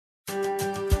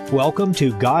Welcome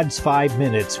to God's 5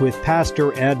 Minutes with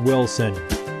Pastor Ed Wilson.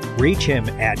 Reach him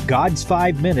at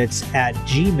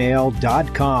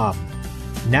GodsFiveMinutes@gmail.com.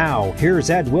 Now, here's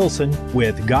Ed Wilson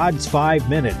with God's 5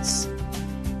 Minutes.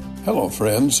 Hello,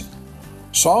 friends.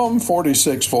 Psalm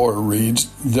 46:4 reads,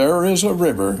 "There is a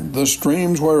river, the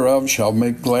streams whereof shall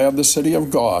make glad the city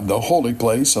of God, the holy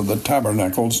place of the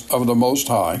tabernacles of the Most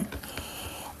High."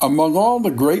 Among all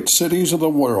the great cities of the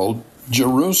world,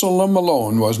 Jerusalem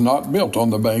alone was not built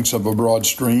on the banks of a broad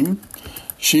stream.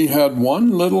 She had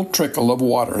one little trickle of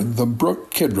water, the brook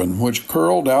Kidron, which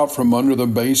curled out from under the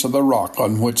base of the rock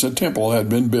on which the temple had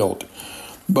been built.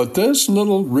 But this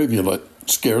little rivulet,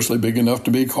 scarcely big enough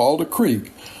to be called a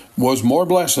creek, was more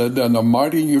blessed than the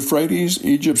mighty Euphrates,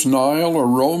 Egypt's Nile, or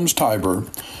Rome's Tiber.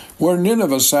 Where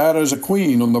Nineveh sat as a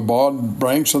queen on the broad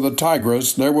banks of the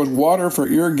Tigris, there was water for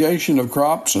irrigation of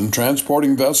crops and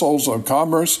transporting vessels of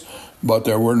commerce, but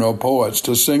there were no poets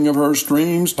to sing of her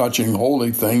streams touching holy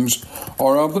things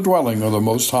or of the dwelling of the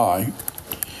Most High.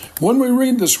 When we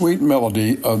read the sweet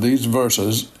melody of these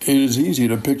verses, it is easy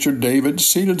to picture David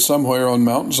seated somewhere on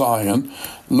Mount Zion,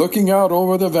 looking out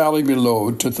over the valley below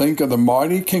to think of the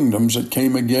mighty kingdoms that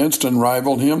came against and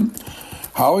rivaled him.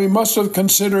 How he must have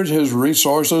considered his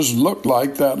resources looked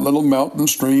like that little mountain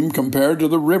stream compared to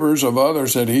the rivers of other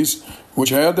cities,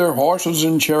 which had their horses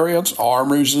and chariots,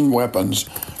 armies and weapons.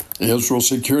 Israel's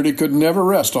security could never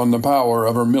rest on the power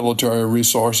of her military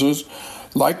resources.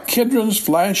 Like Kidron's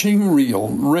flashing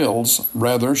rills,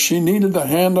 rather, she needed the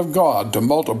hand of God to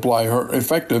multiply her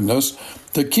effectiveness,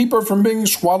 to keep her from being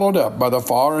swallowed up by the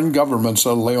foreign governments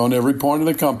that lay on every point of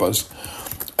the compass.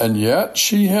 And yet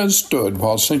she has stood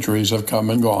while centuries have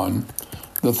come and gone.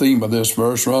 The theme of this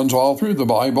verse runs all through the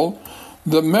Bible.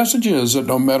 The message is that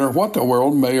no matter what the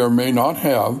world may or may not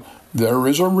have, there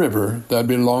is a river that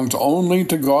belongs only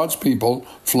to God's people,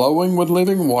 flowing with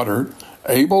living water,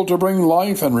 able to bring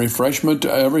life and refreshment to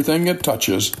everything it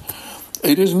touches.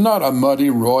 It is not a muddy,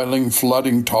 roiling,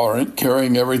 flooding torrent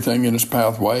carrying everything in its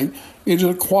pathway. It is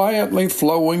a quietly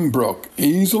flowing brook,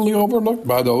 easily overlooked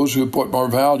by those who put more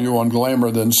value on glamour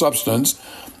than substance,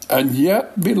 and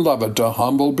yet beloved to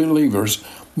humble believers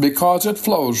because it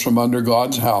flows from under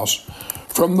God's house.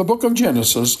 From the book of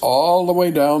Genesis all the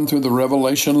way down through the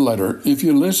Revelation letter, if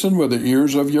you listen with the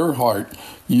ears of your heart,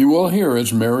 you will hear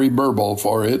its merry burble,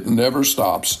 for it never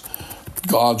stops.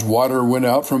 God's water went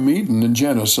out from Eden in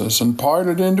Genesis and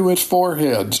parted into its four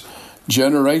heads.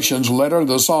 Generations later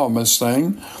the psalmist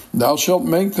sang, "Thou shalt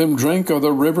make them drink of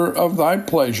the river of thy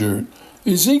pleasure."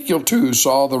 Ezekiel too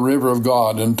saw the river of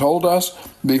God and told us,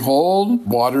 "Behold,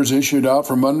 waters issued out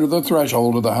from under the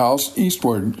threshold of the house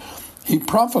eastward." He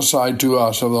prophesied to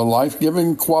us of the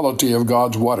life-giving quality of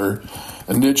God's water.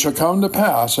 "And it shall come to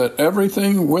pass that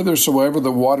everything whithersoever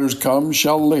the waters come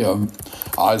shall live."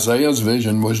 Isaiah's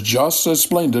vision was just as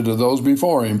splendid as those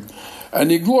before him, and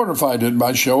he glorified it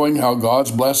by showing how God's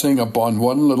blessing upon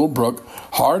one little brook,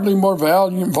 hardly more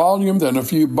volume than a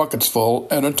few buckets full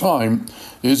at a time,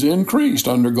 is increased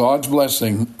under God's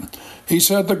blessing. He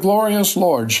said, "The glorious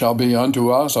Lord shall be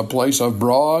unto us a place of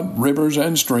broad rivers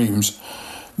and streams."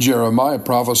 Jeremiah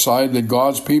prophesied that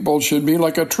God's people should be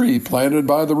like a tree planted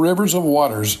by the rivers of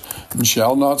waters, and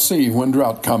shall not see when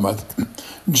drought cometh.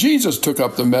 Jesus took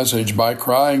up the message by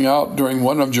crying out during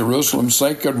one of Jerusalem's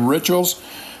sacred rituals,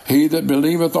 "He that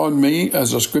believeth on me,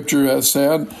 as the scripture hath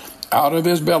said, out of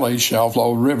his belly shall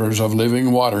flow rivers of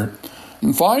living water."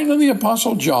 And finally the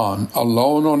Apostle John,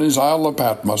 alone on his Isle of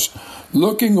Patmos,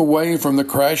 looking away from the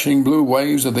crashing blue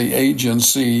waves of the Aegean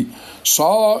Sea,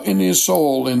 saw in his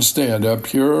soul instead a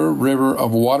pure river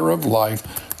of water of life,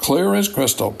 clear as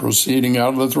crystal, proceeding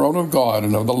out of the throne of God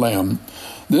and of the Lamb.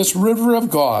 This river of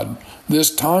God, this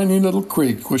tiny little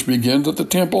creek, which begins at the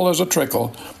temple as a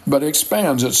trickle, but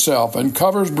expands itself and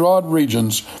covers broad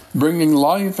regions, bringing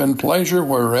life and pleasure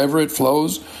wherever it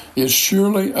flows, is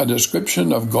surely a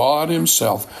description of God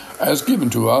Himself, as given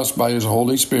to us by His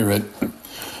Holy Spirit.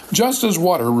 Just as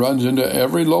water runs into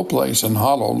every low place and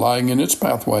hollow lying in its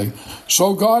pathway,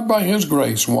 so God by His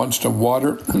grace wants to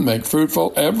water and make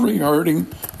fruitful every hurting,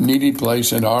 needy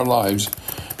place in our lives.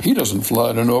 He doesn't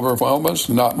flood and overwhelm us,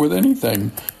 not with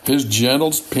anything. His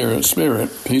gentle spirit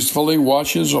peacefully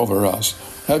washes over us.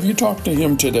 Have you talked to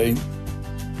Him today?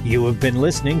 You have been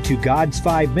listening to God's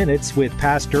 5 Minutes with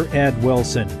Pastor Ed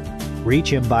Wilson.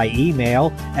 Reach him by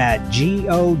email at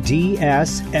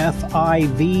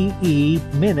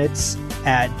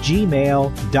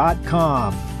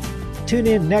GodsFiveMinutes@gmail.com. Tune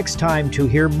in next time to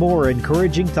hear more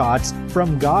encouraging thoughts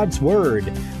from God's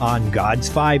Word on God's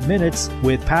 5 Minutes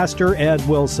with Pastor Ed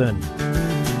Wilson.